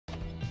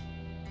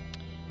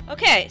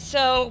Okay,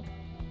 so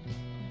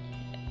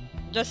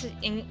just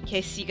in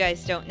case you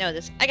guys don't know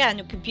this, I got a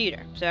new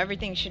computer, so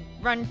everything should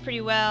run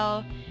pretty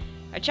well.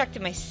 I checked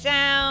my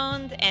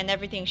sound, and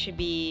everything should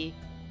be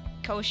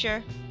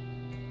kosher.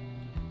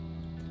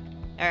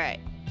 Alright,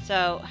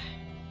 so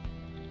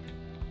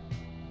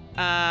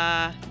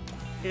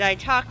did I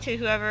talk to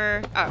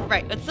whoever? Oh,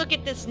 right, let's look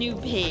at this new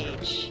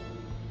page.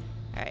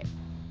 Alright.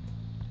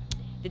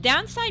 The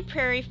downside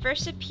prairie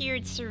first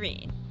appeared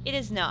serene. It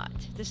is not.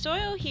 The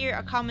soil here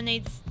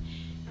accommodates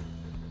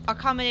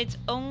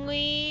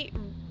only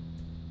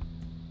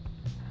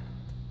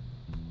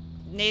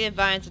native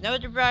vines and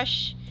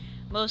underbrush.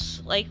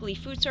 Most likely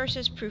food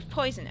sources prove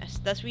poisonous.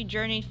 Thus we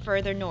journeyed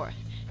further north.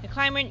 The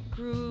climate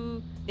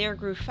grew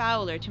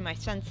fouler to my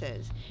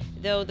senses,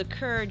 though the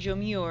cur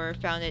Jomur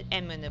found it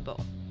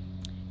amenable.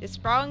 The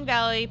sprawling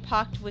valley,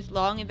 pocked with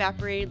long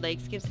evaporated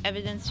lakes, gives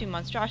evidence to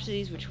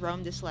monstrosities which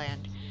roam this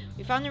land.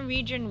 We found the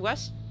region's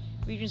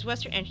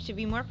western edge to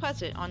be more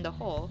pleasant on the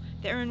whole.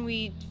 Therein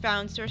we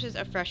found sources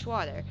of fresh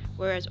water,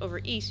 whereas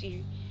over east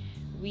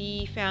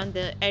we found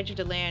the edge of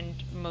the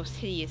land most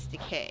hideous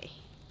decay.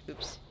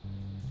 Oops.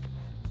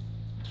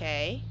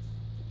 Okay.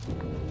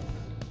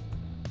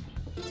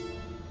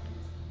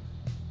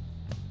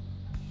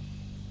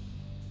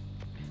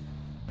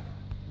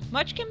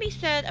 Much can be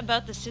said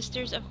about the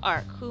Sisters of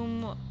Arc,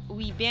 whom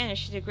we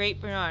banished to the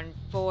Great Beyond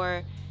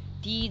for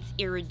deeds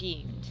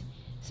irredeemed.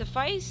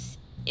 Suffice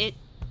it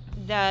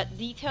that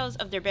details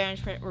of their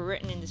banishment were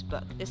written in this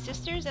book. The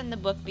sisters and the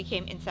book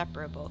became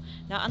inseparable.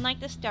 Not unlike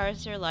the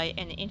stars, their light,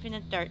 and the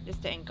infinite darkness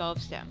that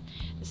engulfs them.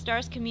 The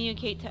stars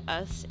communicate to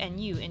us and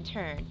you in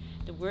turn.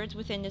 The words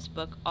within this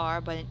book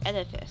are but an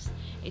edifice,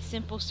 a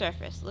simple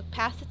surface. Look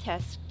past the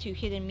test to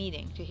hidden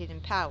meaning, to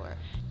hidden power.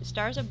 The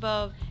stars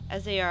above,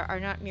 as they are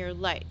not mere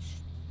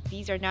lights.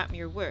 These are not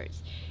mere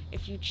words.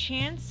 If you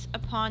chance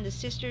upon the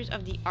Sisters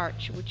of the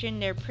Arch, which in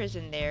their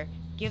prison there,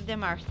 give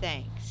them our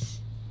thanks.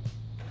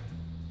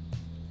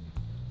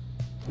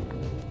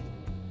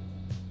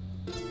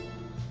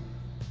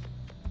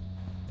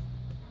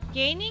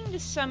 Gaining the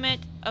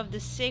summit of the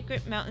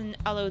sacred mountain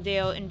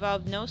Allodale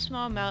involved no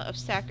small amount of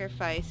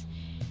sacrifice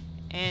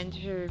and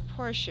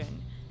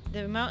proportion.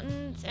 The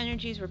mountain's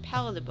energies were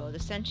palatable, the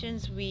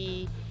sensations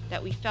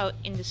that we felt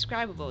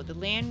indescribable. The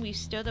land we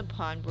stood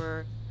upon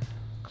were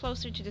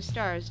closer to the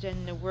stars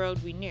than the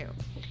world we knew.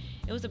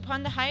 It was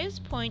upon the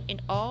highest point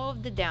in all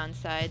of the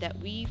downside that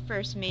we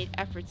first made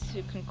efforts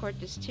to concord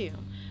this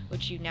tomb,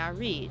 which you now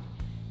read.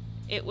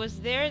 It was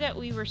there that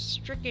we were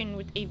stricken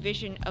with a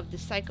vision of the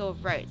cycle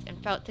of rites,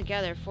 and felt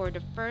together for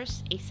the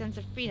first a sense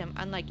of freedom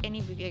unlike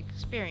any we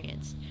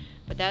experienced.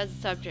 But that is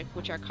a subject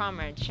which our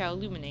comrades shall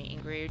illuminate in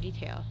greater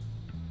detail.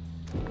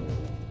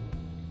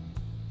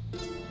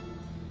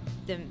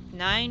 The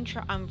 9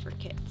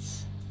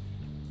 Triumvirates.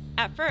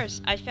 At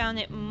first, I found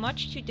it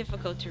much too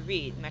difficult to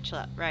read,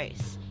 Mechlet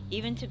writes,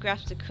 even to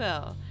grasp the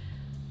quill,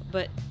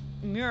 but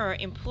Muir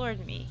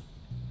implored me.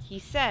 He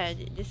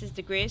said this is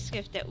the greatest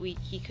gift that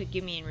he could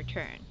give me in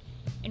return.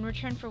 In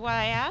return for what,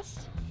 I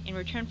asked? In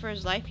return for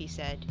his life, he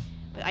said.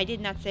 But I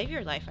did not save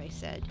your life, I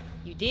said.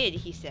 You did,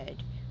 he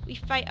said. We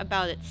fight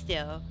about it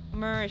still.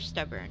 Muir is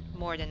stubborn,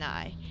 more than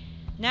I.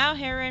 Now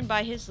herein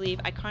by his leave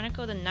I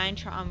chronicle the 9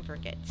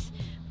 Triumvirates,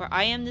 for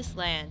I am this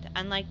land,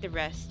 unlike the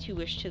rest who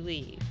wish to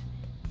leave.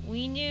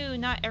 We knew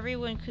not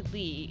everyone could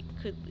leave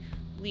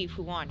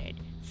who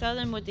wanted.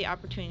 Seldom would the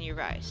opportunity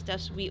arise.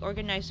 Thus we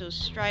organized those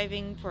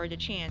striving for the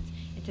chance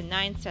into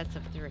 9 sets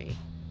of 3.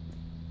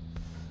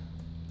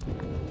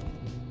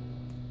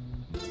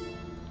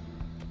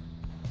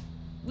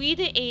 We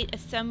the 8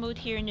 assembled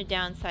here in the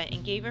downside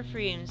and gave our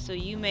freedom so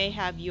you may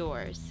have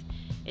yours.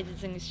 It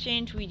is an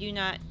exchange we do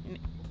not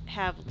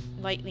have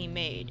lightly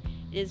made.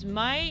 It is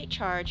my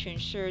charge to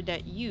ensure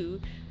that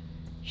you,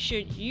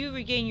 should you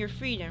regain your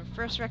freedom,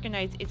 first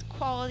recognize its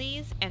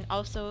qualities and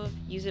also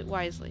use it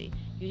wisely.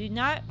 You do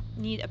not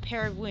need a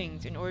pair of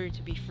wings in order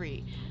to be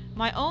free.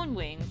 My own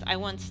wings I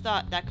once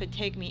thought that could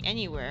take me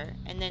anywhere,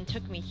 and then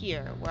took me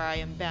here, where I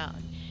am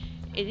bound.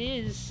 It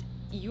is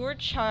your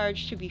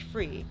charge to be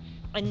free,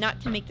 and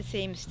not to make the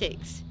same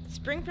mistakes.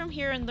 Spring from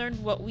here and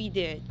learn what we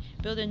did.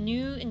 Build a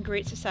new and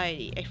great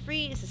society, a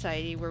free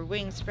society where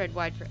wings spread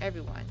wide for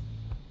everyone.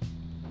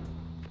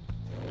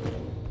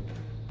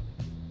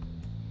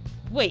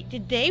 Wait,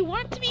 did they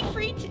want to be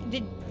free?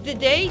 Did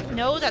they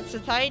know that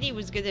society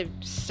was gonna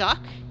suck?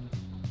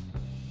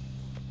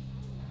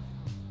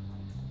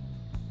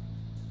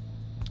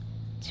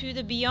 To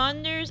the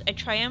Beyonders, a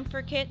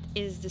triumvirate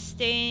is to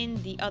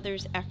sustain the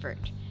other's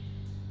effort.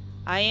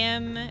 I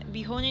am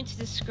beholden to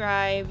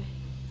describe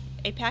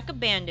a pack of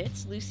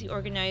bandits, loosely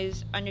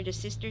organized under the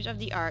Sisters of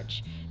the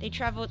Arch. They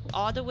traveled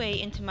all the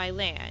way into my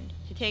land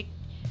to take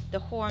the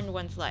Horned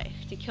One's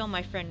life, to kill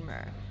my friend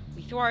Mur.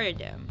 We thwarted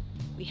them.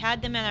 We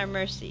had them at our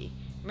mercy.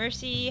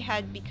 Mercy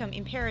had become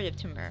imperative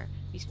to Mur.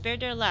 We spared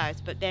their lives,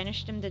 but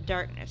banished them to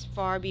darkness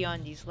far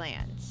beyond these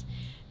lands.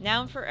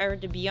 Now and forever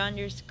the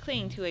Beyonders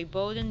cling to a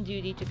bolden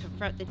duty to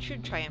confront the true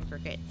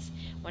triumvirates,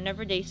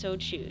 whenever they so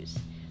choose,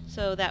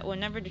 so that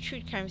whenever the true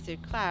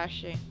triumvirates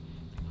clash,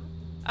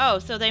 Oh,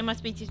 so they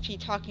must be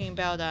talking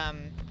about,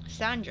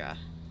 Sandra.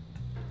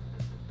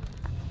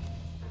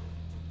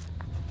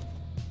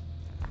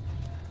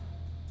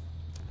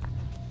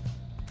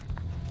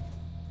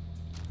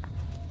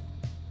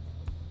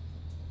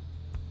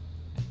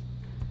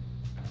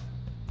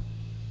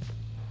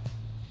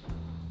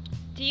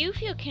 Do you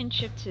feel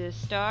kinship to the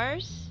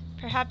stars?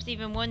 Perhaps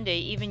even one day,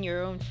 even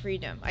your own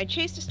freedom. I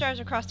chased the stars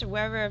across the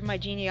river of my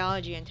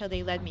genealogy until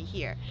they led me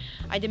here.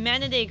 I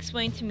demanded they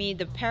explain to me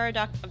the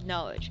paradox of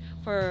knowledge.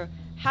 For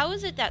how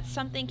is it that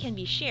something can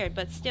be shared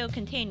but still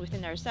contained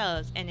within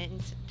ourselves and in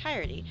its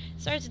entirety?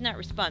 Stars did not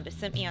respond but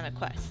sent me on a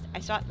quest. I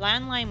sought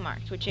landline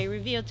marks, which they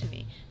revealed to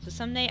me, so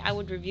someday I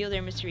would reveal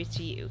their mysteries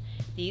to you.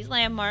 These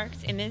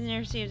landmarks, in the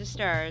inerrancy of the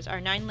stars,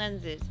 are 9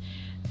 lenses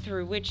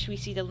through which we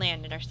see the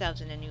land and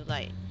ourselves in a new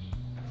light.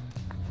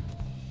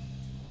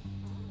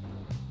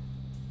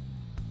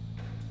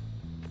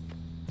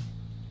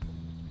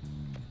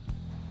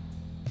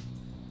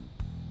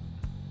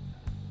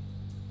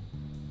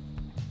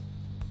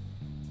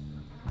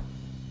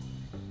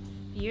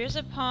 Years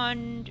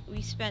upon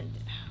we spent.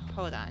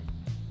 Hold on.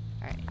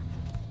 Alright.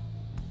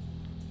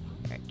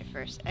 Alright, the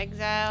first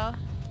exile.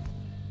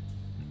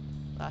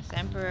 Lost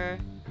Emperor.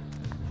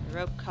 The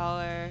rope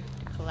collar.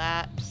 The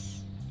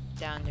collapse.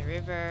 Down the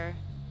river.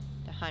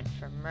 The hunt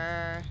for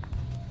Myrrh.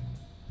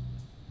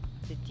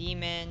 The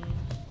demon.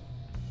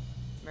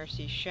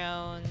 Mercy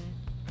shown.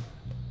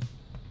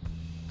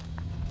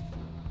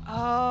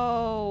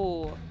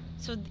 Oh!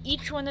 So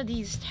each one of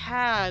these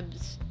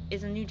tabs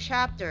is a new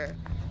chapter.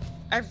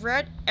 I've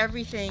read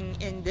everything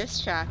in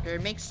this chapter.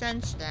 It makes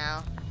sense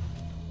now.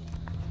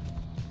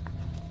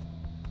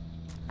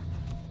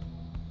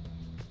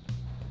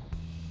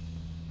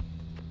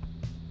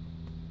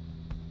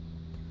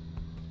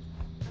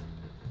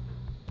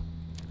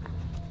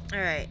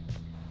 Alright.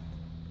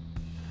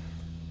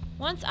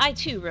 Once I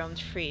too roamed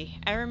free.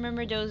 I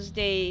remember those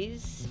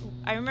days.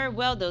 I remember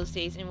well those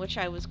days in which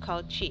I was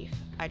called chief.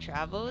 I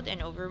traveled,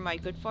 and over my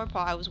good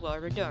forepaw I was well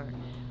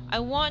renowned. I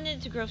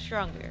wanted to grow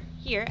stronger.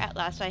 Here, at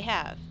last I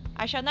have.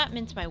 I shall not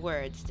mince my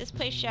words. This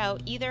place shall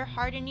either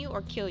harden you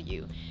or kill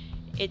you.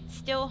 It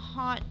shall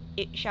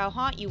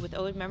haunt you with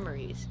old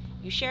memories.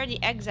 You share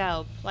the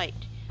exile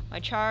plight. My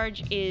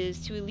charge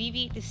is to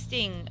alleviate the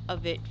sting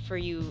of it for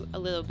you a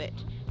little bit,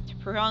 to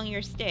prolong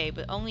your stay,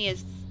 but only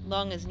as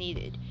long as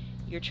needed.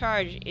 Your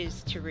charge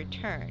is to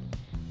return.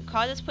 We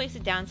call this place a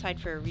downside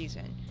for a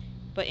reason,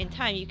 but in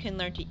time you can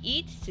learn to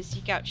eat, to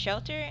seek out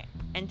shelter,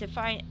 and to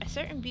find a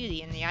certain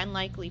beauty in the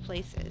unlikely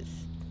places.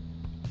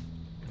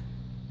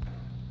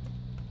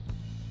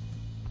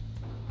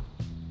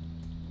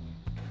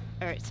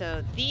 Alright,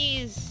 so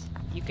these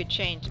you could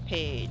change the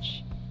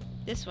page.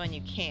 This one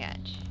you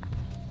can't.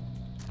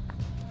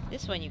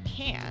 This one you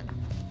can.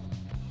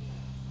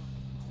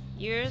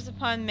 Years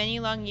upon many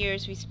long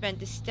years we spent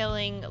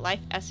distilling life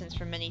essence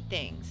from many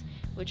things,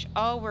 which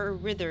all were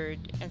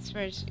withered and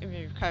smirched in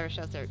recover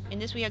shelter. In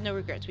this we have no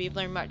regrets. We have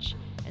learned much,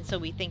 and so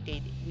we think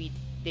they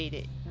did.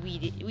 We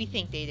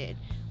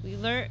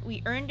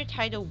earned the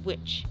title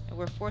witch, and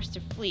were forced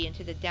to flee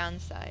into the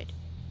downside.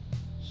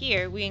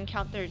 Here we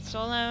encountered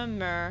Solemn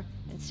Myrrh,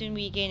 and soon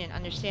we gained an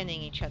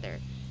understanding each other.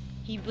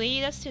 He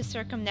bade us to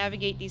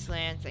circumnavigate these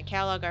lands and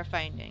catalog our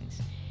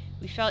findings.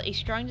 We felt a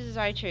strong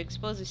desire to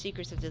expose the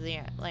secrets of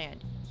the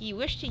land. He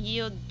wished to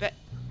yield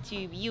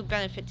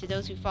benefit to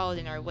those who followed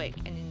in our wake,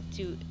 and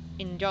to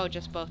indulge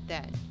us both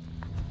then.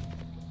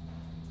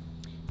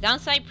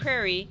 Downside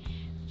Prairie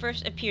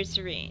first appeared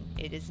serene.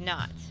 It is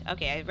not.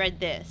 Okay, I read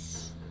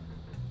this.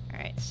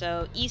 Alright,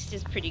 so east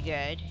is pretty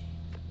good.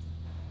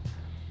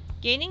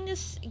 Gaining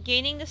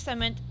the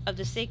summit of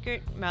the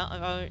sacred mount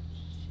of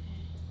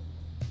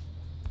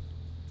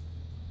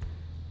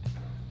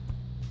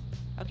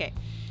Okay.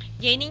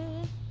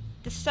 Gaining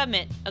the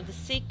summit of the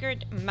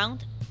sacred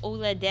Mount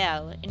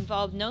Oladel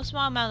involved no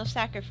small amount of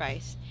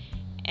sacrifice,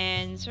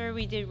 and so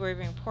we did were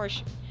in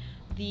portion.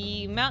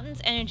 The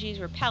mountain's energies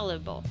were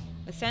palatable,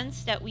 a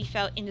sense that we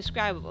felt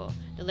indescribable.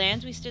 The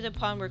lands we stood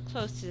upon were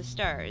close to the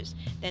stars,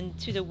 than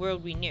to the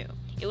world we knew.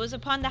 It was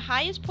upon the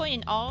highest point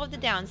in all of the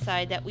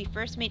downside that we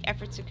first made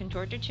efforts to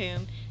contort the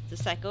tomb, the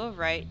cycle of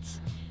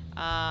rites,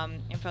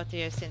 and felt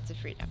a sense of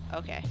freedom.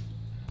 Okay.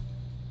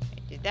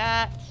 I did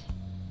that.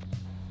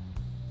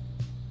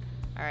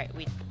 Alright,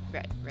 we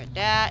read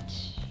that.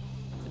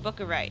 The Book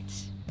of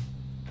Rites.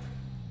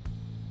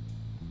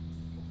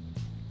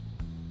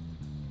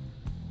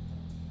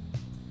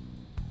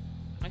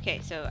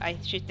 Okay, so I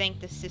should thank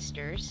the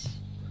sisters.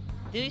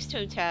 These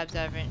two tabs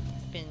haven't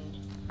been...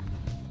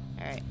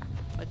 Alright,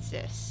 what's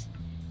this?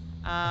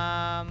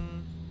 Alright,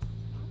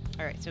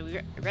 so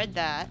we read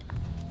that.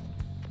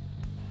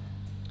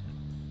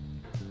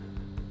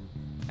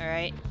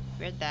 Alright,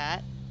 read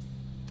that.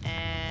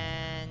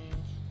 And...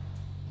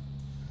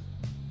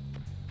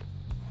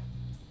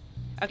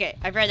 Okay,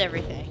 I've read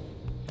everything.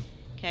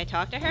 Can I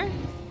talk to her?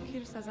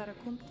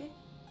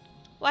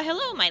 Why,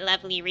 hello, my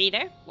lovely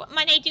reader. What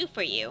might I do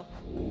for you?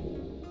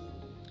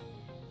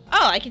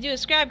 Oh, I can do a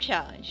scribe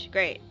challenge.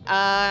 Great.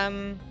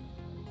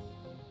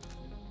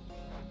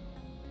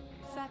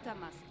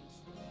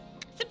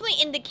 Simply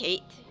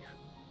indicate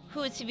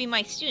who is to be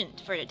my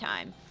student for the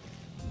time.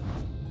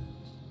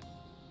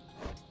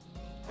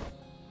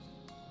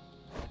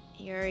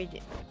 You already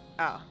did.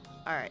 Oh,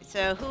 alright.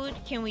 So who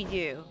can we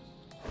do?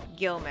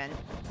 Gilman.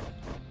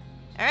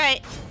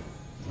 Alright.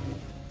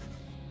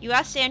 You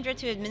asked Sandra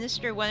to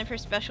administer one of her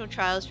special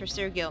trials for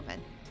Sir Gilman.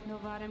 You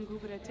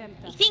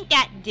think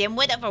that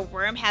dimwit of a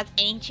worm has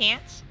any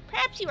chance?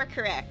 Perhaps you are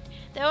correct,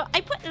 though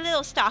I put a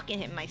little stock in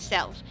him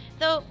myself.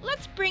 Though,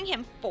 let's bring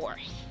him forth.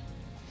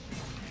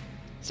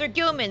 Sir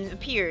Gilman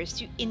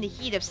appears in the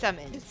heat of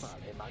summons.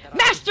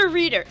 Master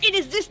Reader, it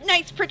is this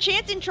knight's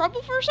perchance in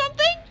trouble for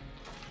something?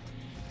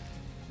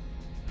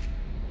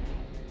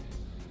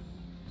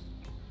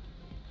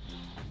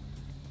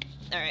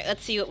 Alright,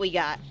 let's see what we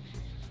got.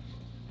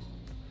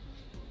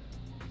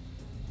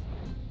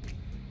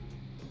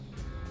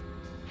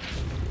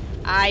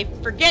 I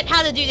forget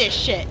how to do this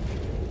shit.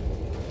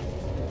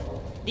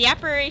 The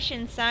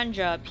apparition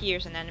Sandra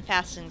appears and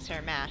unfastens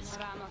her mask.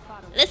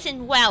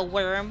 Listen well,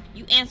 worm.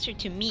 You answer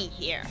to me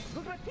here.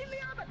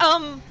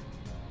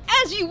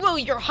 As you will,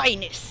 your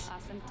highness.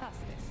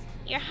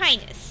 Your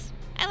highness.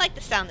 I like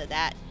the sound of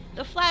that.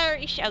 The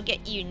flattery shall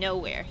get you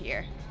nowhere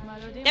here.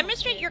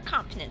 Demonstrate your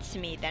competence to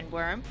me, then,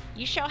 worm.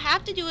 You shall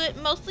have to do it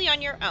mostly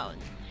on your own,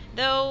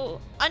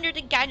 though under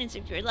the guidance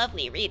of your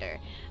lovely reader.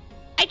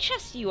 I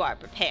trust you are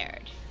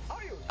prepared.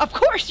 Of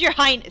course, your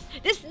highness!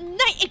 This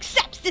knight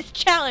accepts this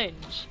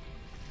challenge!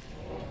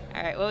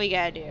 Alright, what we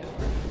gotta do?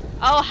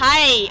 Oh,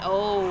 hi!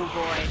 Oh,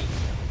 boy.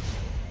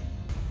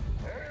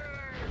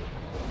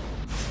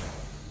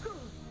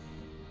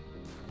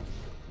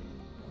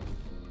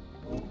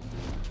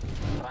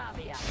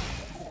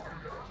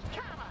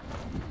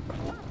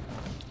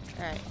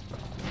 Alright.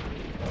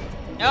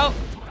 Nope!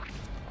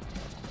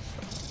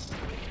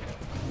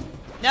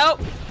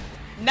 Nope!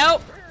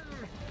 Nope!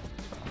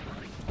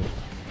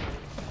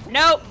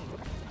 Nope!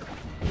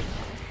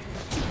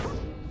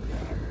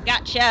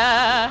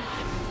 Gotcha!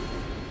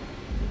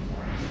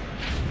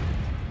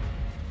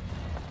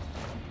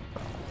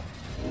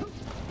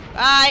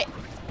 Bye!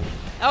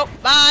 Oh,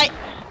 bye!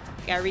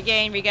 Gotta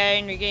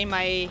regain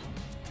my...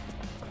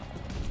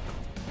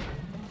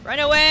 Run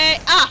away!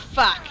 Ah,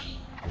 fuck!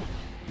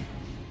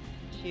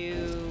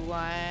 2,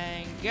 1,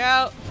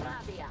 go!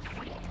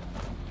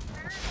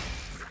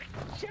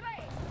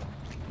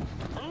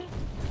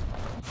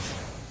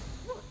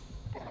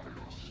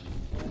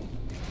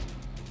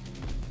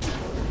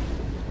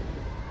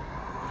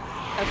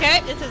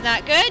 Okay, this is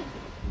not good.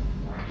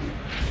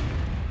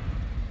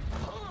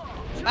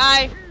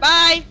 Bye,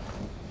 bye.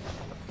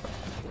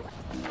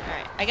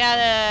 Alright, I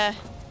gotta...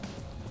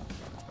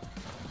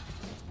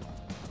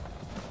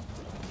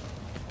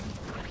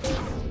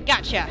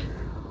 Gotcha.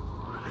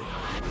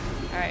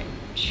 Alright,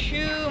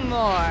 2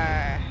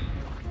 more.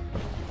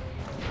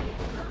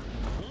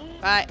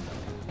 Bye.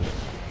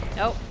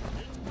 Nope.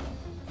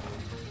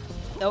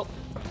 Nope.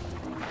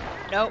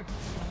 Nope.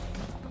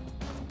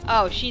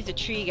 Oh, she's a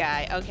tree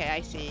guy. Okay,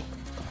 I see.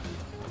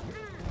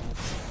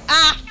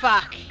 Ah,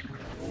 fuck!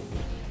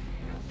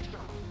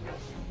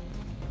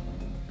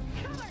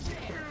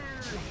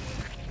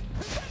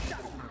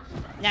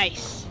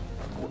 Nice.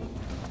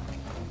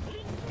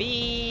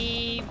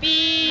 B.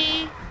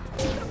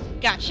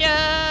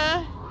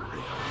 Gotcha!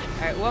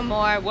 Alright, one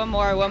more.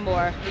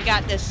 We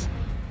got this.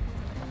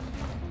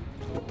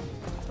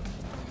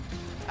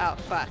 Oh,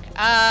 fuck.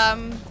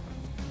 I'm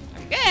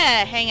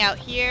gonna hang out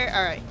here.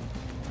 Alright.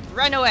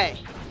 Run away.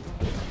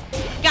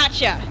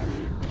 Gotcha!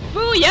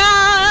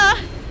 Booyah!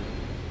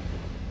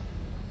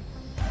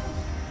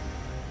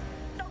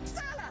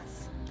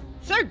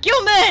 Sir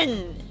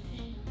Gilman!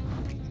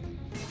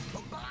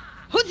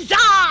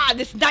 Huzzah!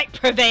 This knight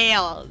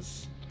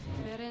prevails!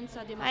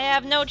 I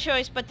have no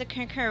choice but to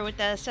concur with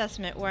the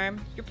assessment,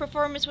 Worm. Your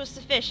performance was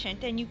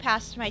sufficient, and you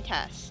passed my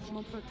test.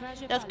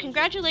 Thus,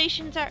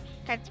 congratulations are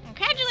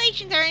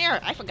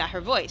yours. I forgot her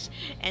voice.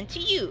 And to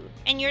you,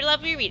 and your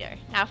lovely reader.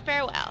 Now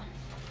farewell.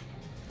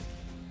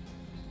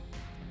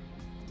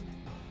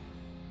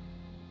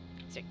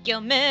 Sir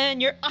Gilman,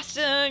 you're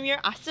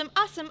awesome,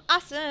 awesome.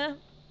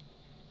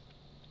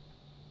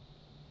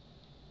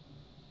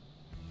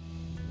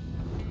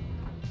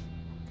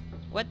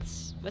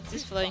 What's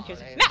this floating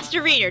crystal?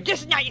 Master Reader,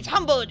 this knight is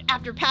humbled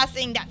after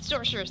passing that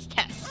sorcerer's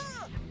test.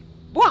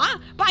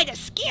 What? By the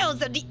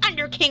scales of the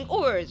Under King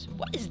Ors.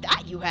 What is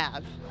that you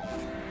have?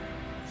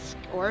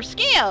 Or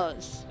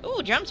scales.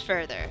 Ooh, jumps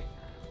further.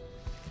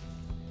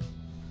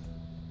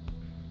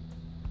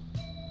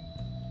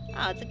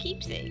 Oh, it's a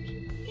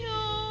keepsake.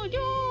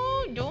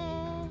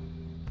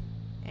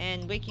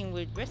 And Waking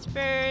Wood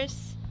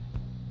Whispers.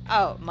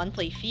 Oh,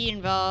 monthly fee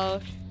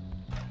involved.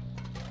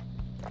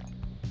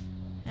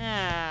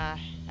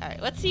 Alright,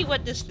 let's see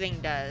what this thing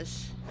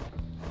does.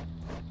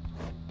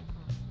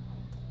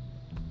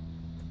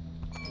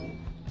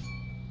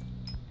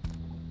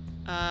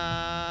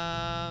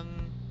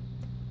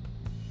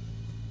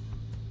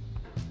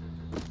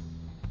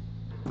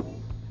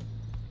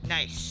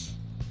 Nice.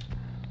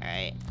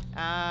 Alright,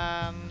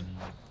 alright,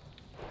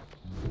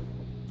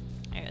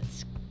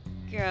 let's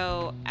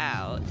go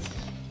out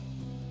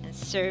and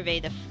survey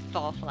the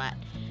fall flat.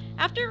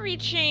 After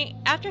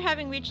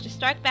having reached the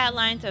stark battle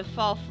lines of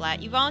Fall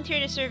Flat, you volunteer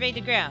to survey the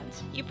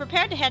grounds. You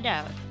prepare to head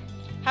out.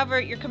 However,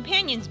 your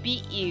companions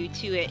beat you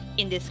to it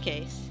in this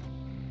case.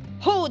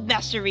 Hold,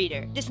 Master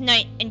Reader! This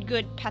knight and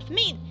good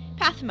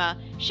Pathma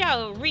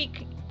shall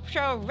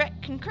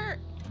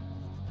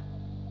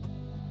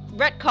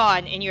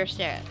retcon in your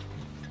stead.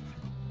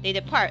 They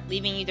depart,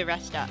 leaving you to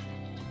rest up.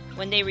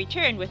 When they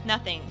return with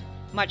nothing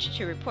much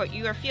to report,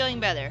 you are feeling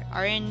better,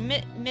 are in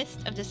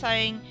midst of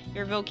deciding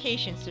your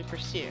vocations to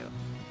pursue.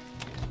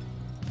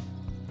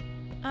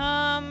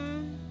 Now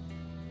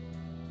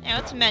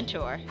let's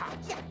mentor.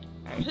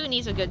 Alright, who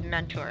needs a good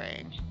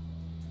mentoring?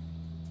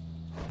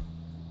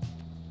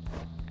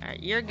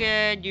 Alright, you're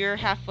good, you're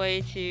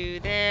halfway to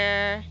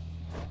there.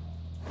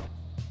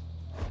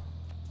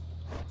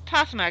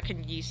 Pathma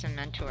could use some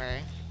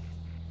mentoring.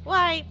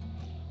 Why,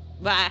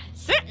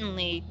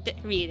 certainly,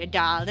 Rita,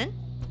 darling.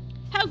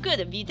 How good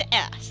of you to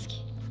ask.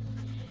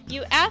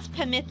 You ask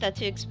Pamitha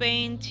to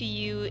explain to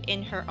you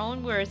in her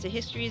own words the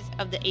histories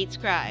of the 8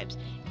 scribes,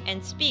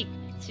 and speak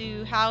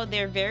to how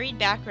their varied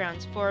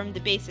backgrounds form the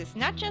basis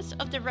not just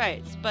of the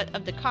rites, but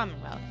of the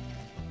Commonwealth.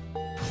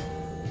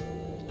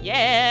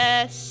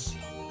 Yes!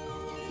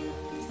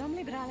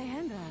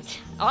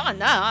 Oh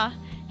nah,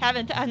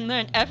 having to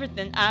unlearn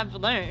everything I've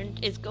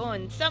learned is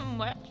going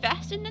somewhat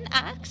faster than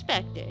I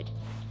expected.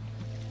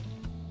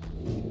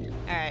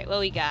 Alright, what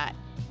we got?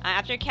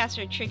 After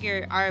caster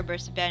trigger aura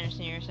burst of banners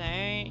near your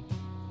side.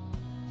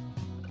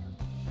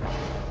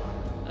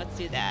 Let's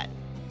do that.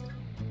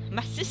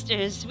 My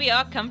sisters, we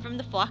all come from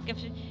the flock of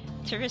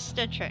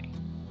Turista Train.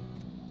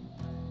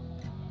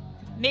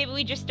 Maybe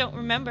we just don't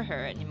remember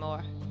her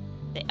anymore.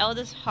 The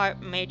eldest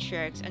heart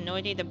matriarchs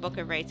anointed the Book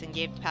of Rites and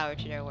gave power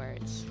to their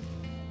words.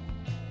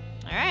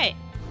 Alright.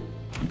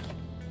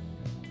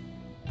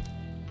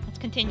 Let's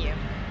continue.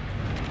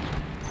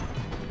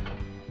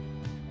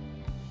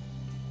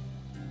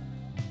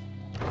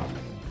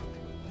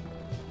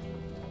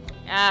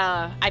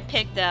 I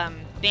picked,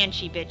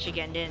 Banshee bitch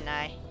again, didn't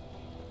I?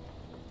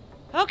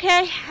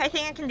 Okay, I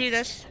think I can do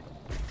this.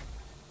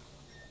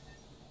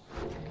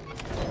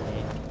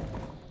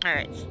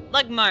 Alright,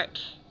 slug mark.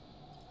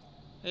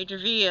 Age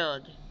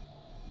revealed.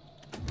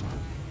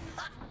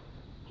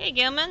 Hey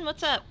Gilman,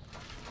 what's up?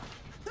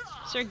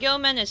 Sir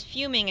Gilman is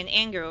fuming in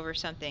anger over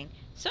something.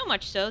 So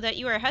much so that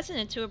you are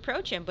hesitant to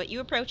approach him, but you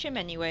approach him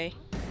anyway.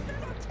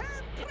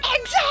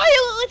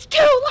 Exile! It's too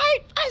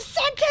late! A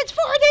sentence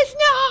for this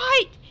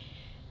night!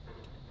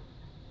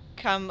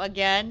 Come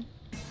again?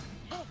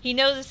 He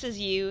notices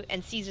you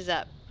and seizes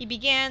up. He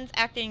begins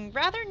acting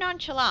rather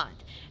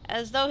nonchalant,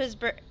 as though his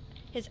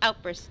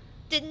outburst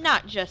did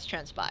not just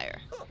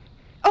transpire.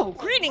 Oh,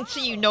 greetings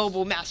to you,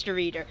 noble Master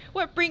Reader.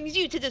 What brings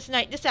you to this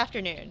night this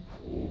afternoon?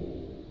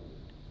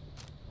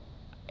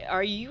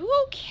 Are you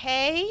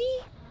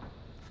okay?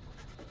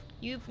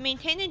 You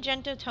maintain a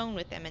gentle tone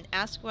with him and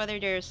ask whether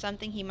there is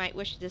something he might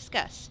wish to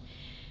discuss.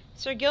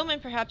 Sir Gilman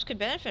perhaps could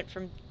benefit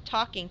from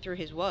talking through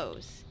his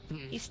woes.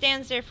 He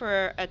stands there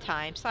for a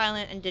time,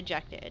 silent and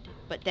dejected.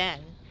 But then...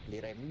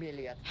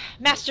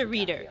 Master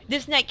Reader,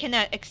 this knight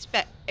cannot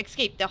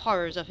escape the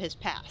horrors of his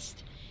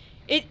past.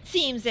 It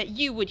seems that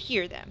you would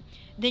hear them.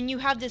 Then you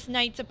have this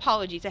knight's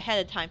apologies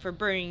ahead of time for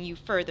burdening you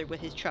further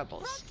with his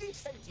troubles.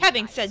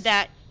 Having said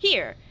that,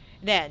 here,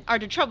 then, are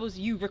the troubles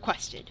you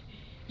requested.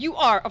 You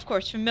are, of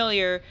course,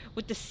 familiar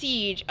with the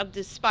siege of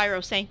the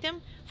Spyro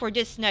Sanctum. For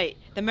this night,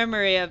 the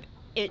memory of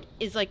it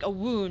is like a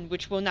wound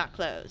which will not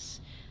close.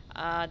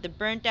 The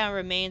burnt-down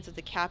remains of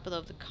the capital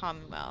of the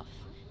Commonwealth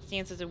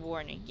stands as a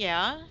warning.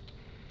 Yeah?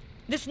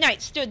 This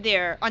knight stood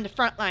there on the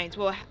front lines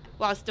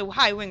whilst the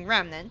high-wing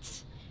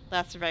remnants,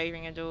 last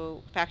surviving of the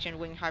faction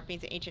winged harpies,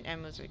 the ancient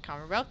enemies of the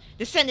Commonwealth,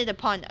 descended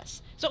upon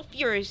us. So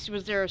furious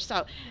was their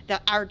assault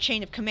that our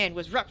chain of command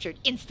was ruptured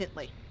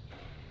instantly.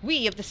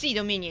 We of the Sea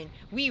Dominion,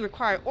 we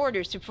require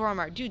orders to perform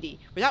our duty.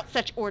 Without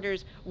such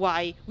orders,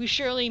 why, we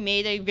surely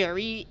made a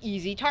very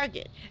easy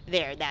target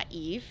there that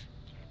eve.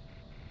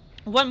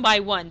 One by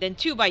one, then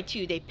 2 by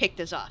 2, they picked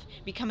us off,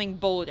 becoming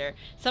bolder,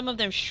 some of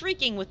them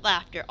shrieking with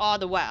laughter all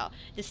the while.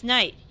 This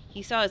night,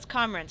 he saw his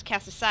comrades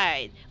cast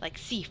aside like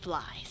sea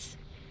flies.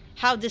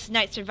 How this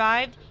knight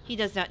survived, he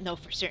does not know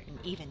for certain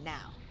even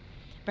now.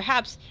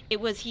 Perhaps it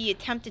was he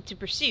attempted to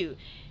pursue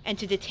and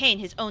to detain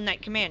his own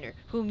knight commander,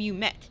 whom you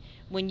met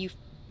when you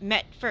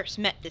first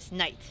met this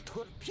knight.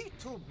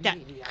 That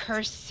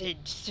cursed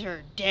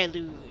Sir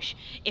Deluge.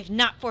 If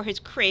not for his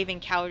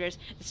craven cowardice,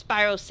 the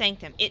Spyro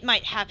Sanctum, it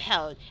might have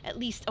held at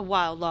least a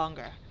while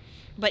longer.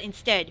 But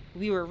instead,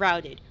 we were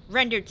routed,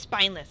 rendered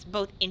spineless,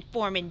 both in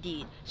form and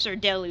deed. Sir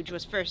Deluge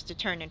was first to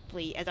turn and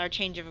flee as our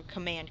change of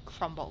command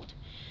crumbled.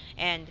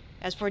 And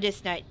as for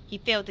this knight, he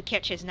failed to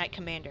catch his knight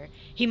commander.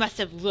 He must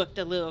have looked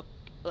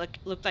like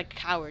a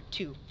coward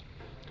too.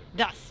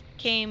 Thus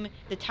came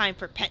the time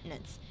for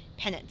penance.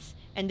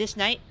 And this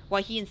knight,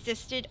 while he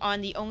insisted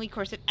on the only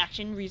course of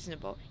action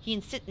reasonable, he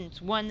insisted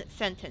one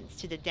sentence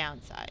to the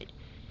downside.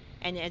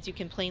 And as you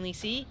can plainly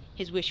see,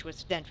 his wish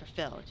was then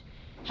fulfilled.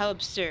 How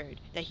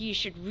absurd that he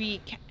should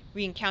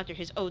re-encounter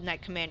his old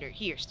knight commander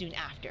here soon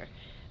after.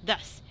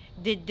 Thus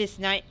did this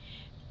knight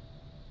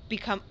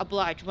become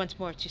obliged once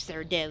more to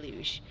Sir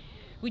Deluge.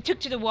 We took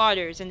to the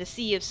waters and the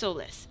Sea of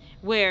Solace,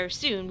 where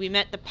soon we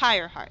met the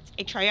Pyre hearts,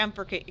 a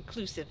triumvirate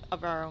inclusive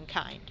of our own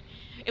kind.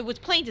 It was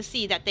plain to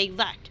see that they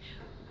lacked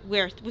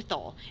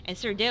wherewithal, and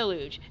Sir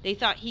Deluge, they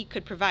thought he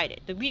could provide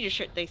it, the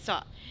leadership they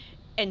sought,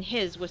 and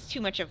his was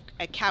too much of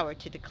a coward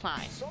to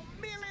decline.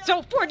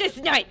 So for this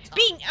knight,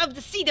 being of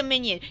the sea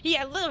dominion, he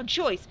had little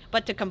choice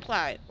but to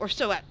comply, or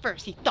so at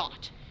first he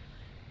thought.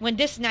 When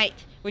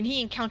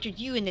he encountered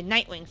you in the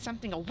Nightwing,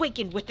 something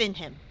awakened within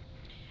him.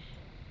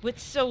 With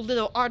so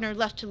little honor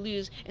left to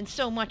lose and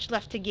so much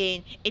left to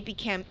gain, it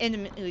became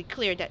eminently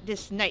clear that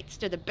this knight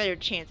stood a better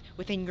chance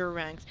within your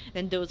ranks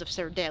than those of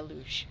Sir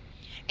Deluge.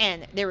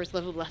 And there is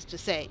little less to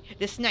say.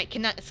 This knight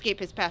cannot escape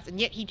his past, and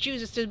yet he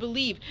chooses to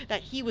believe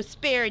that he was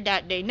spared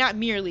that day not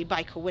merely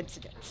by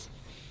coincidence.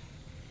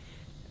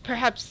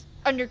 Perhaps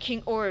Under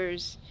King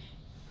Ores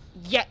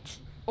yet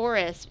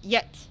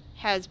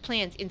has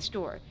plans in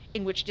store,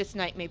 in which this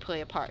knight may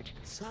play a part.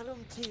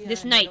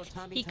 This knight,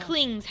 he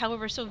clings,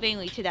 however, so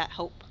vainly to that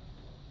hope.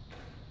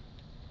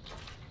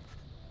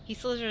 He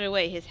slithered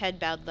away, his head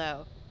bowed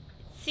low.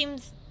 It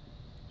seems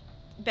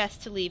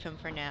best to leave him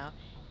for now.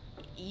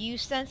 You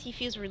sense he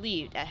feels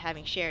relieved at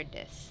having shared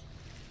this.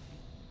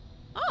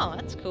 Oh,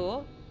 that's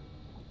cool.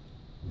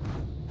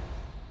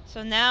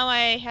 So now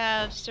I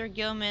have Sir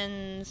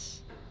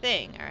Gilman's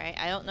thing, alright?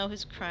 I don't know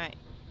his crime.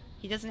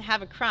 He doesn't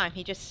have a crime,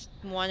 he just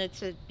wanted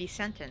to be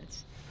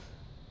sentenced.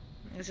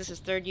 This is his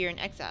 3rd year in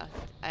exile.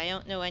 I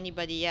don't know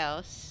anybody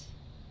else.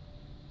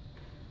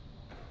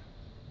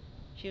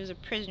 She was a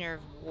prisoner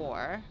of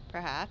war,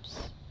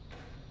 perhaps.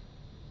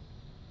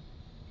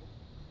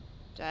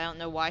 So I don't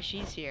know why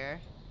she's here.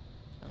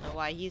 Don't know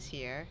why he's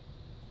here.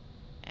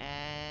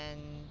 And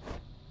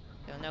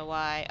don't know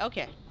why.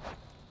 Okay.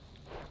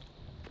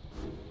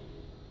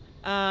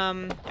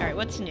 Alright,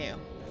 what's new?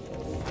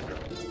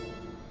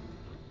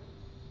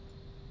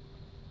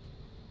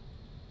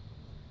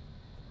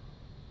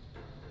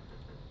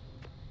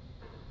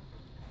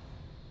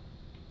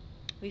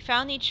 We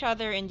found each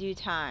other in due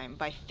time,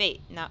 by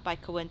fate, not by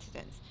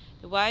coincidence.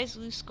 The wise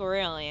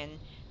Luscorelian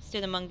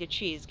stood among the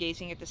trees,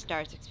 gazing at the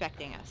stars,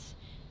 expecting us.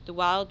 The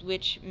wild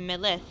witch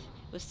Melith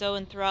was so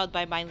enthralled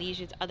by my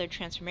liege's other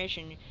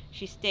transformation,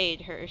 she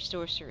stayed her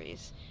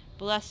sorceries.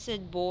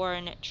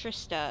 Blessed-born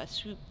Trista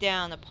swooped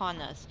down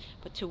upon us,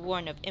 but to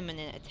warn of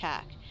imminent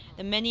attack.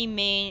 The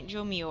many-maned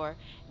Jomior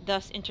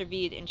thus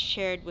intervened and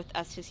shared with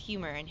us his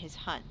humor and his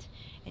hunt,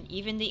 and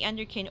even the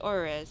Underkin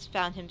Ores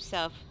found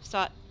himself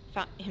sought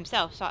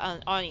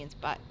an audience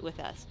with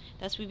us.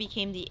 Thus we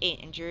became the 8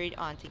 and journeyed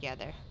on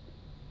together.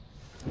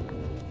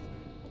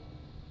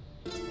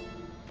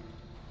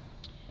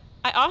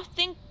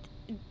 I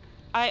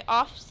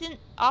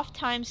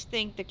oftentimes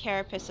think the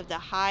carapace of the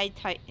high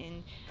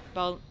Titan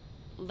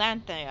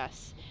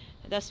Balanthias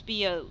thus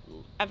be a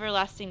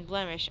everlasting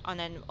blemish on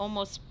an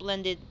almost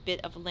splendid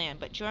bit of land,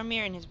 but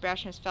Jormir in his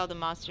brashness felled the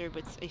monster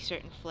with a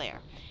certain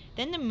flair.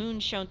 Then the moon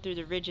shone through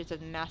the ridges of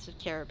the massive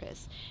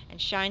carapace, and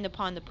shined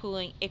upon the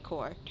pooling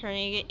ichor,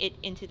 turning it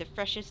into the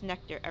freshest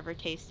nectar ever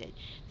tasted.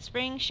 The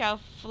spring shall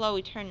flow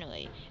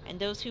eternally, and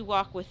those who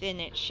walk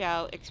within it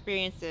shall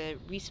experience the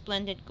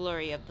resplendent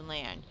glory of the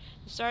land.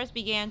 The stars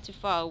began to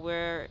fall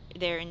where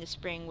there in the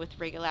spring with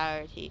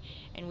regularity,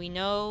 and we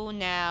now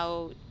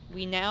know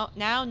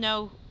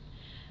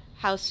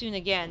how soon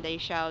again they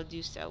shall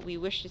do so. We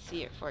wish to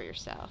see it for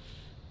yourself.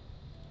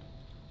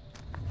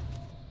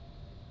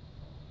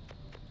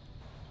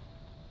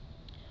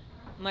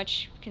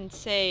 Much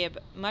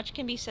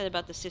can be said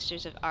about the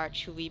Sisters of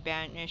Arch, who we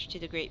banished to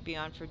the great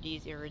beyond for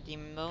deeds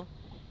irredeemable.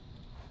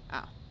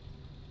 Oh.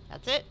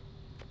 That's it?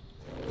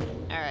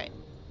 Alright.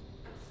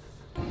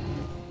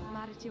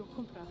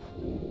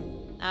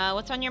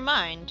 What's on your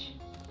mind?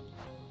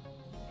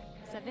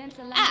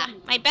 Ah,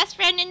 my best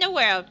friend in the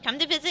world, come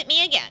to visit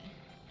me again.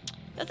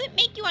 Does it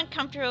make you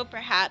uncomfortable,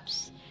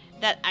 perhaps,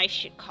 that I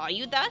should call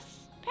you thus?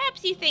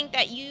 Perhaps you think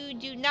that you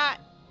do not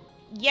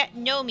yet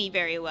know me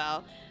very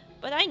well,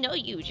 but I know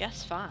you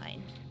just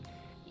fine.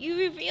 You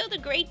revealed a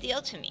great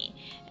deal to me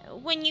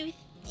when you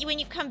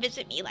come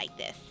visit me like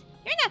this.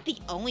 You're not the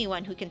only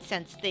one who can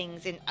sense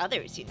things in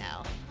others, you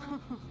know.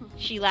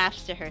 She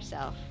laughs to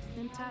herself.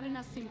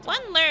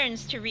 One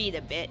learns to read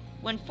a bit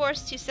when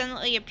forced to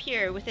suddenly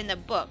appear within a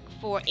book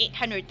for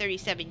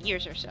 837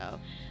 years or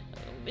so.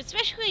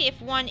 Especially if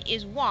one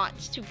is wont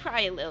to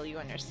pry a little, you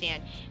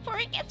understand, for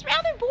it gets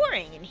rather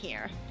boring in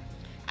here.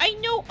 I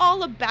know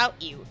all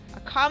about you, a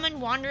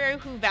common wanderer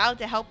who vowed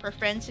to help her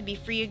friends to be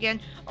free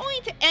again, only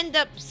to end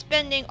up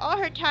spending all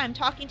her time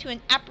talking to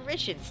an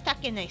apparition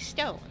stuck in a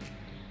stone.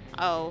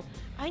 Oh,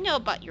 I know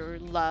about your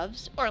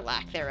loves, or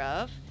lack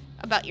thereof,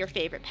 about your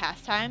favorite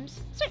pastimes,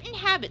 certain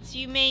habits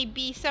you may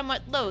be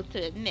somewhat loath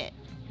to admit.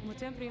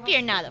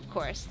 Fear not, of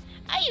course.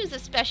 I use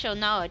this special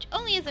knowledge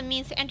only as a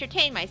means to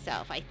entertain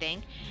myself, I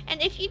think,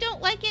 and if you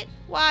don't like it,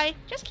 why,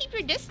 just keep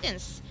your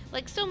distance,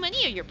 like so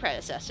many of your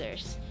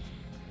predecessors.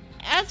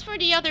 As for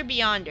the other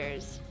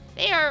Beyonders,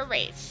 they are a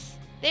race.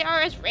 They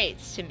are as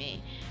wraiths to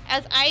me,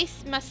 as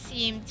ice must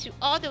seem to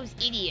all those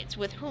idiots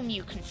with whom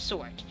you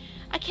consort.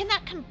 I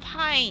cannot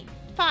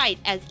confide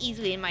as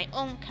easily in my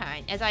own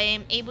kind as I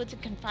am able to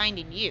confide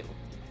in you.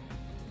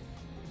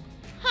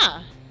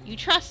 Huh, you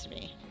trust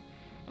me.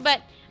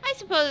 But I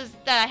suppose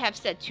that I have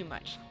said too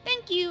much.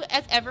 Thank you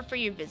as ever for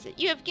your visit.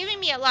 You have given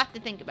me a lot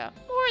to think about,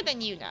 more than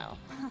you know.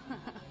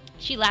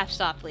 She laughed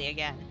softly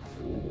again.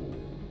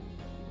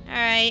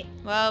 Alright,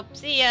 well,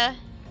 see ya.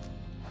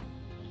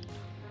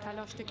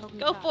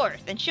 Go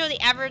forth and show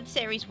the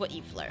adversaries what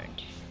you've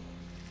learned.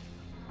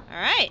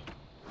 Alright.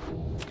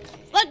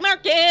 Slug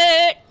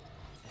market!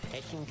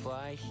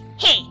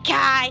 Hey,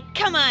 guys,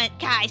 come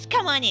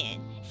on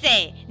in.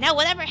 Say, now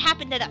whatever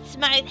happened to that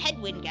smooth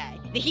headwind guy?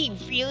 Did he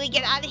really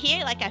get out of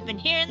here like I've been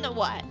hearing the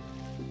what?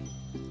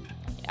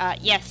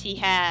 Yes, he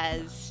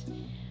has.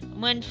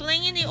 When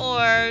flinging the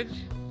orb,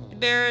 the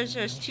bearers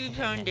does 2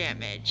 prone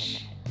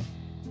damage.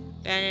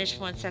 Banish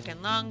 1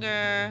 second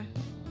longer.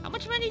 How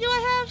much money do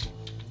I have?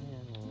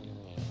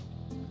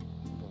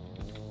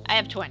 I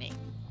have 20.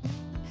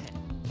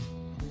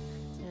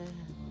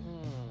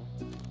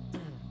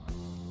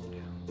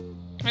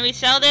 Can we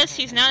sell this?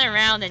 He's not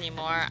around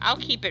anymore. I'll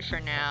keep it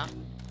for now.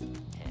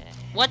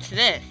 What's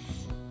this?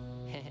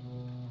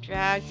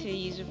 Drag to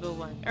usable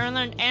one.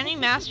 Learn any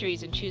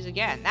masteries and choose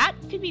again. That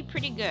could be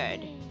pretty good.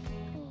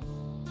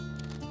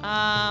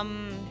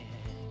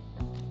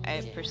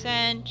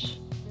 5%.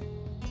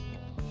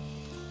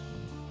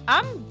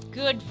 I'm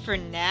good for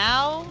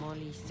now.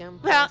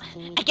 Well,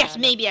 I guess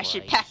maybe I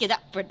should pack it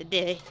up for the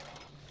day.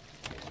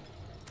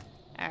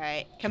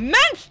 Alright.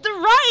 Commence the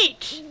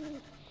rite!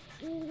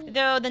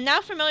 Though the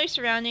now familiar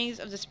surroundings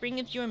of the Spring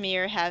of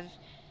Jormir have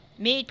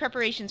made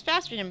preparations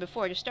faster than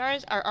before, the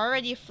stars are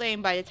already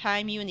aflame by the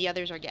time you and the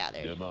others are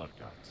gathered.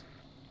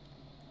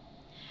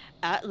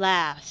 At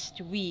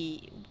last.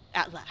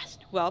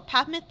 Well,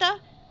 Papmitha,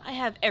 I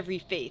have every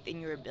faith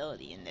in your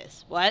ability in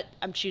this. What?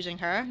 I'm choosing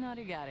her?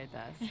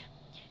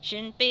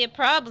 Shouldn't be a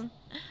problem.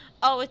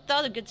 Always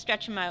good to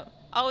stretch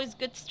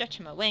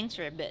my wings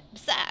for a bit.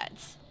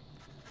 Besides,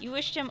 you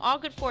wished him all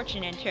good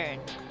fortune in turn.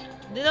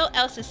 Little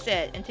else is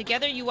said, and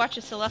together you watch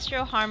a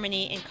celestial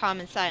harmony in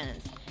common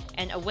silence,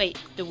 and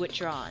await the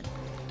withdrawn.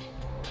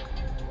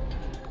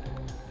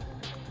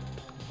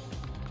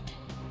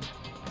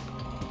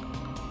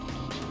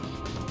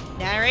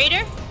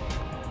 Narrator?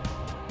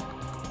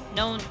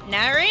 No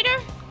narrator?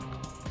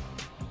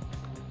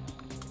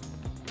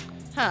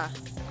 Huh.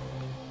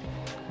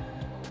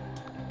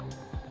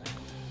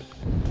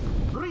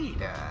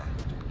 Reader,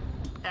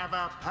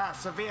 ever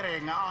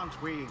persevering, aren't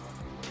we?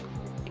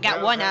 I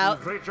got one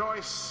out.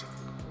 Rejoice,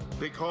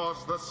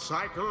 because the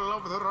cycle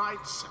of the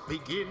rites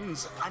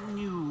begins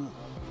anew.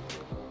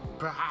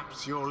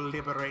 Perhaps you'll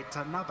liberate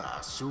another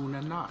soon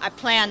enough. I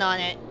plan on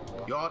it.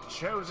 Your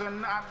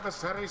chosen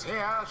adversaries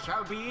here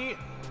shall be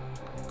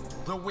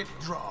the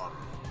withdrawn.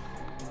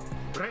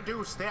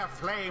 Reduce their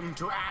flame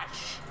to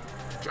ash,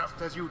 just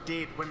as you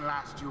did when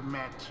last you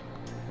met.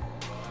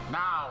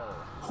 Now,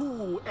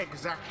 who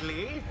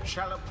exactly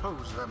shall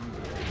oppose them?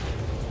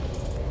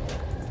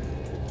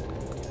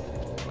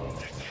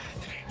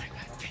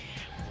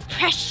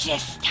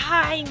 Precious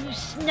time you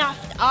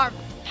snuffed our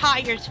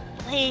Pyre's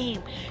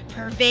flame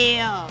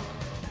prevail.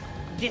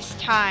 This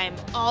time,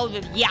 all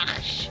of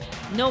Yash,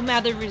 no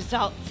matter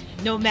result,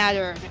 no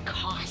matter the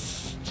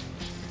cost.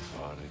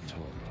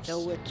 The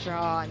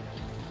withdrawn.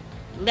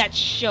 Let's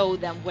show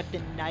them what the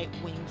Night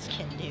Wings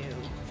can do.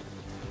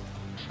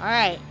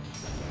 Alright.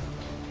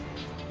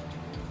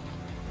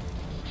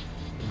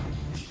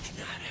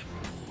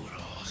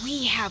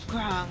 We have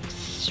grown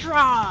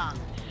strong.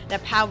 The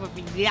power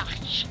of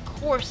Yash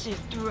courses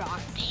through our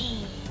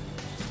pain.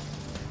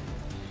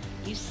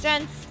 You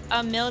sense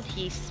a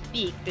milky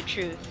speak the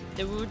truth.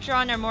 The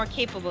withdrawn are more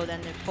capable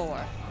than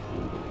before.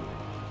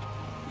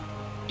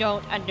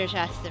 Don't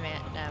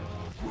underestimate them.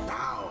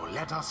 Now,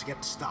 let us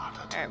get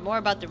started. Alright, more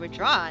about the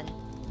withdrawn.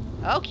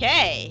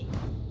 Okay.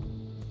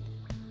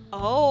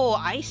 Oh,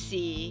 I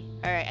see.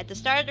 Alright, at the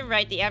start of the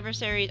rite, the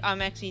adversary is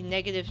automatically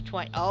negative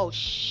 20. Oh,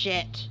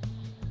 shit.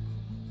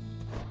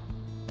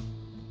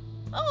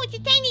 Oh, it's a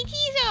tiny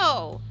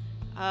Tizo!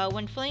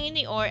 When flinging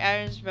the ore,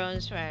 adds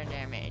bonus fire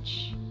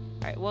damage.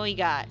 Alright, what we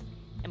got?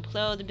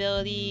 Implode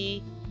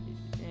ability.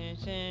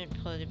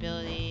 Implode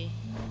ability.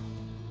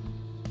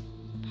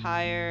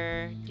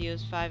 Pyre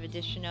deals 5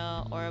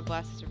 additional. Aura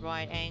blast is a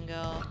wide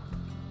angle.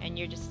 And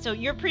you're just... So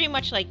you're pretty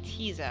much like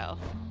Tizo.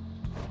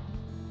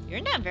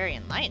 You're not very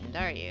enlightened,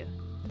 are you?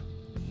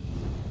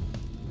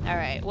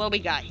 Alright, what we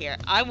got here?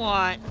 I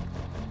want...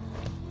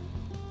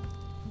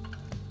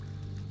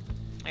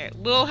 Alright,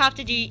 we'll have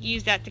to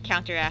use that to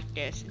counteract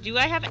this. Do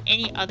I have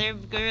any other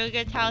really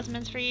good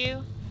talismans for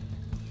you?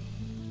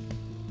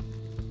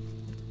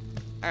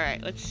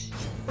 Alright, let's...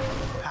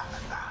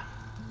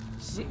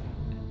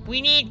 We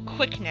need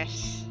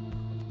quickness.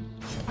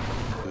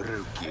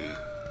 Ruki.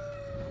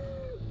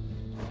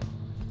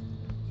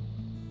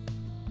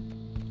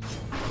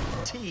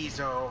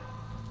 Tizo.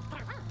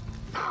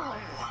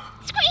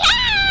 Squeak!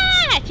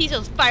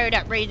 Tizo's fired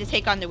up, ready to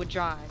take on the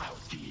withdrawn.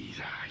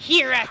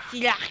 Hear us,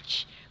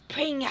 Silach!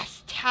 Bring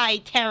us thy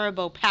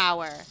terrible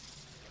power!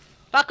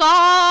 Fuck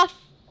off!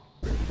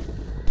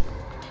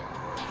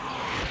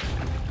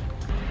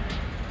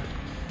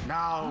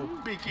 Now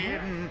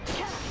begin.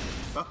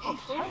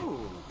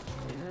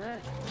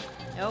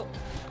 Nope.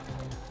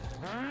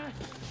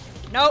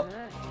 Nope.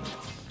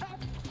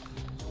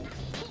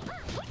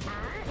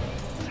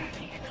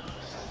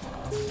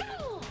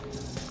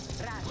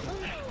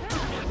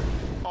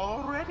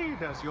 Already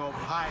does your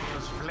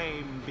Pyre's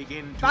flame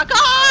begin to... Fuck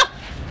off!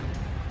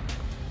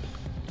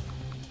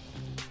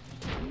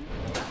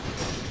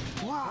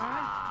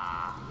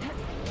 Wow.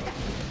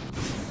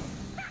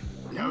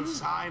 No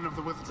sign of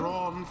the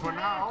withdrawn for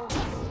now.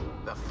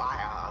 The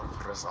fire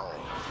of resolve.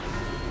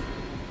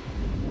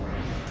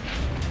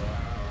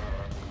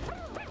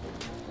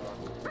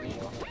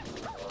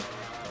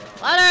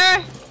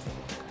 Ladder!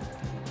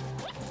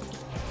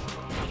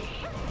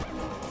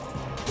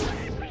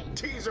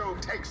 Tizo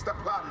takes the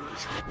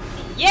plunge.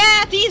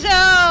 Yeah,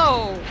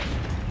 Tizo!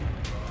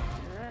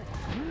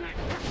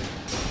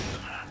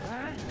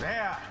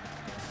 There.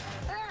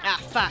 Ah,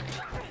 fuck.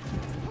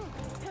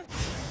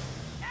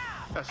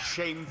 A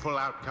shameful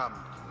outcome.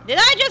 Did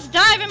I just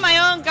dive in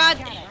my own god...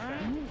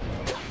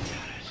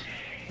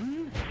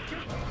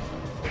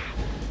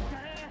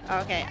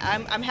 Okay,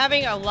 I'm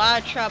having a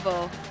lot of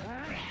trouble.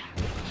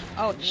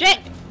 Oh, shit!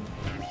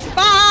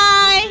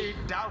 Bye!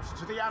 Doused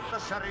to the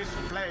adversary's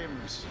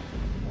flames.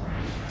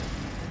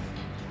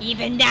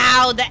 Even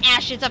now, the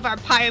ashes of our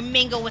pyre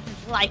mingle with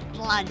his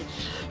lifeblood.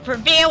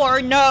 Prevail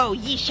or no,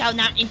 ye shall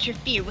not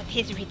interfere with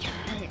his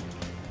return.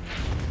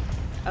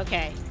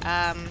 Okay,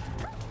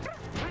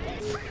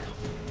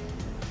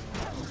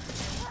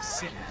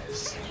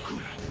 Sinners.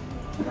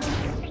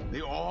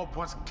 The orb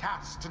was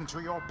cast into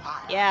your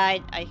pyre. yeah,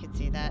 I could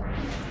see that.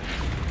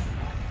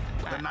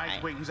 The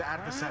Nightwing's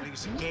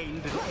adversaries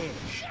gained an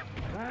edge.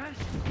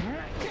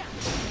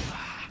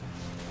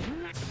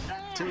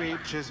 To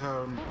each his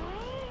own.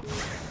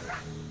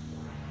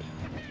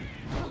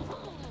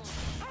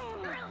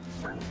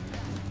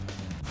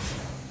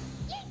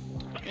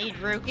 Need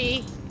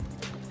Rookie.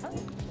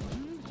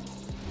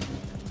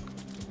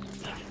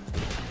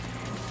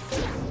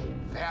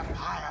 Their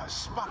pyre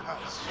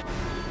sputters.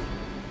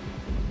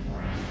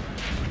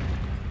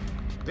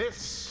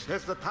 This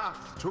is the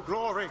path to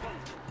glory.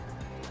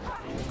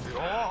 The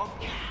orb.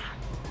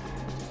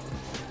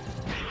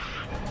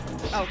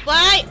 Oh,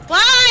 fly!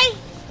 Fly!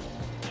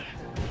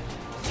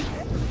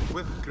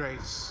 With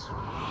grace.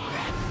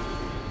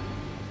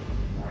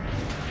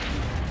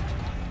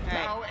 Alright.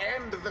 Now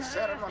end the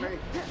ceremony.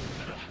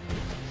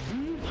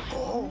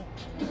 Oh.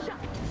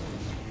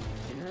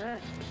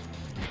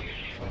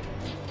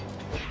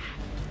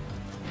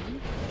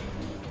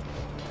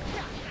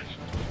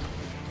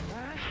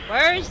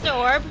 Where's the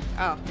orb?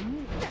 Oh.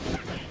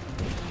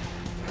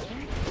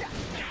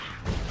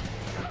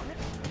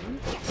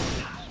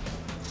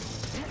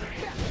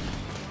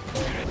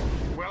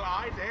 Well,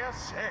 I dare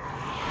say.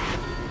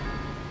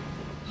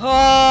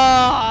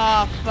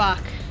 Oh, fuck.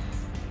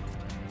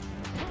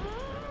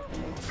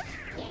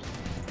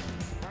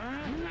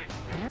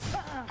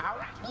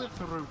 Out with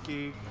the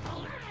Rookie.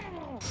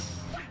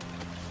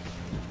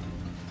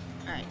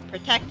 Alright,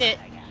 protect it.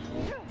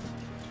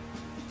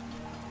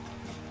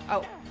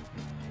 Oh.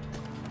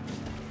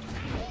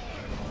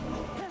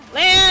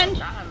 Land!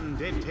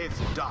 And it is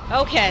done.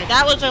 Okay,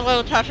 that was a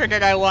little tougher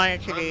than I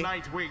wanted to The be.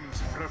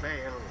 Nightwings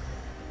prevail.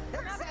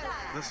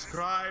 The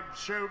scribe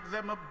showed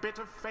them a bit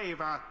of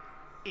favor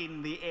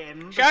in the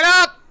end. Shut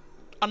up!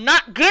 I'm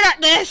not good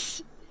at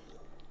this!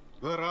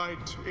 The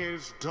rite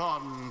is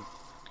done.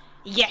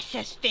 Yes,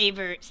 as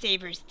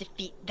savors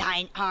defeat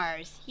thine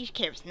ours. He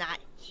cares not,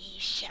 ye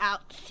shall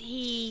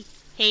see.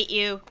 Hate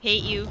you,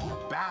 hate you.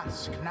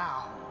 Bask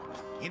now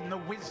in the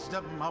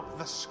wisdom of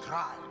the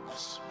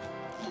scribes.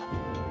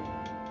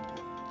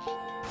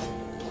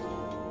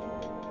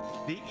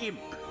 The imp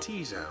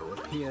Tizo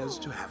appears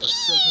to have a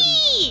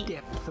certain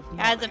depth of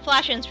Has knowledge. a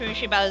flash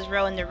information about his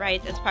role in the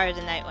Rites as part of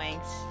the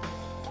Nightwings.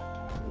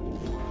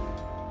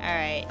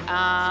 Alright,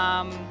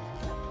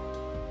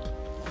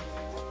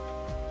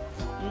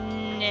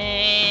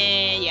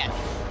 yes.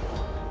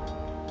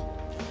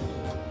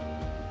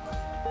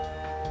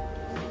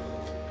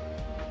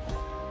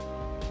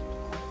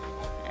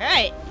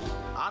 Alright.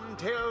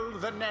 Until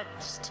the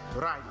next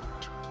rite.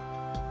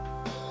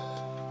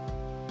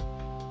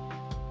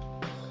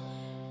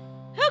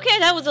 Okay,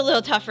 that was a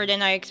little tougher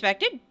than I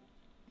expected.